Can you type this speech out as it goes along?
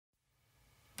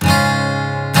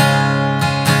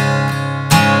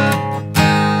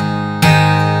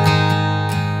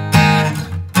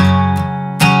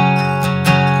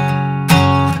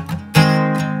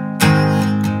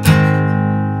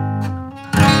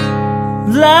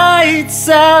Lights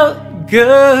out,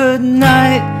 good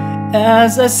night.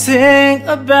 As I sing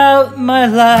about my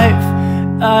life,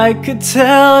 I could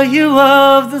tell you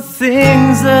of the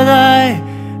things that I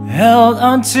held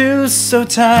onto so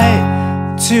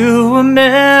tight, to a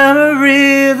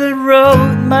memory that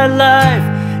wrote my life.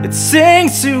 It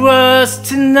sings to us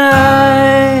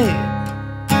tonight.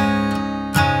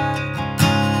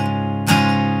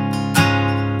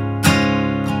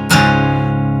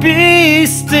 Be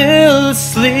still,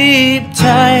 sleep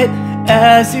tight,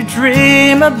 as you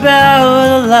dream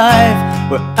about a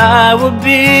life where I will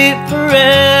be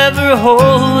forever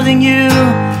holding you,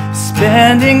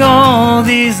 spending all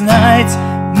these nights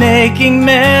making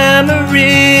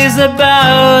memories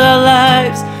about our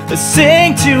lives that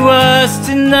sing to us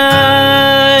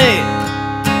tonight.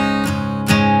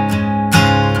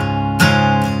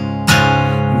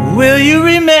 Will you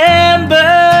remember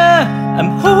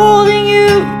I'm holding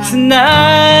you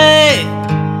tonight?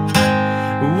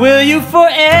 Will you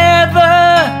forever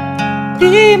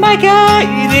be my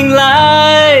guiding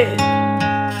light?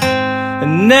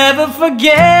 And never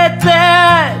forget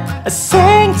that I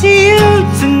sang to you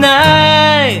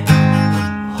tonight,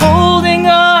 holding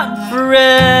on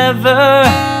forever.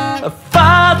 A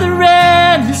father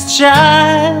and his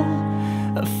child,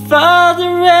 a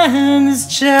father and his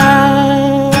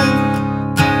child.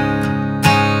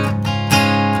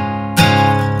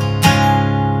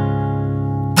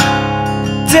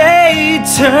 Day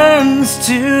turns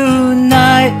to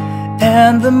night,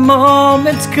 and the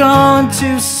moment's gone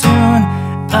too soon.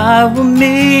 I will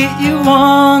meet you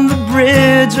on the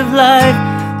bridge of life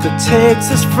that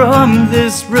takes us from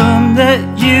this room, that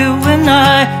you and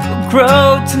I will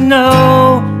grow to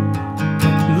know,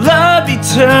 love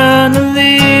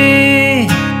eternally.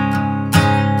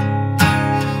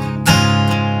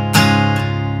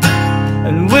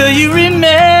 And will you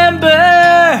remember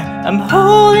I'm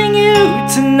holding you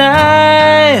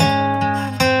tonight?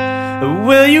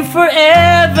 Will you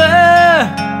forever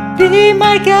be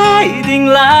my guiding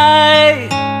light?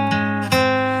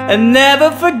 And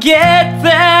never forget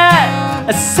that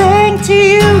I sang to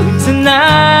you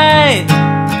tonight,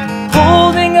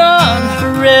 holding on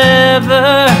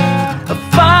forever. A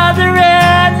father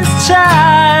and his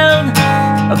child,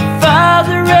 a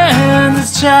father and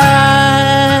his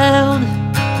child.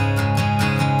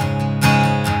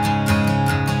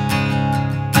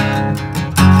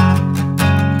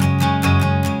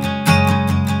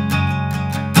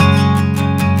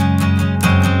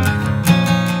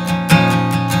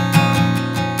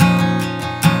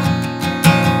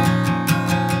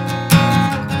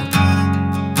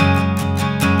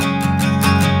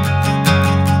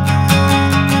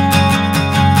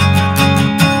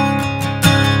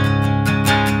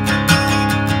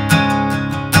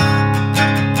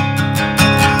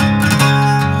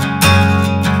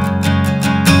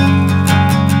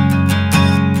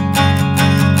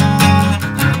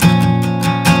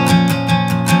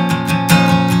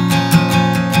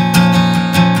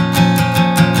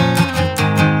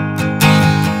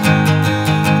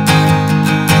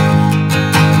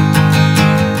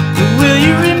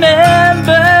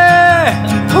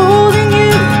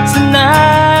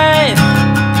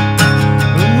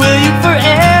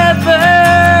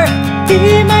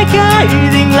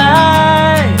 Guiding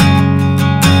light,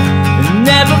 and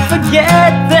never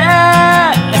forget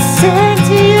that I sang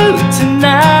to you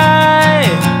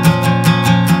tonight.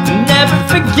 Never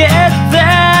forget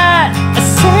that I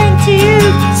sang to you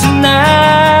tonight.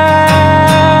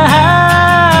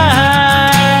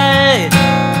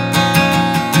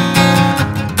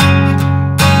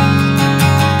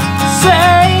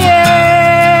 Saying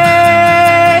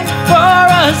for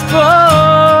us both.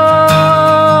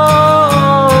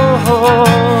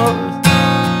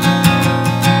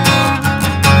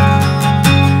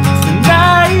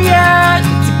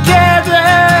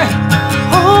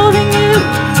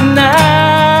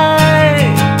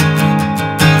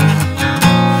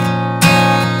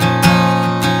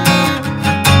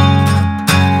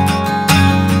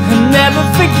 Never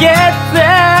forget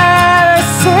that I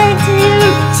sang to you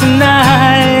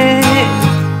tonight.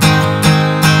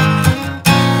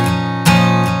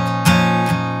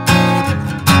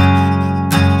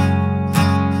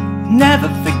 Never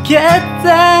forget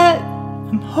that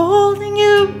I'm holding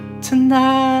you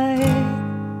tonight.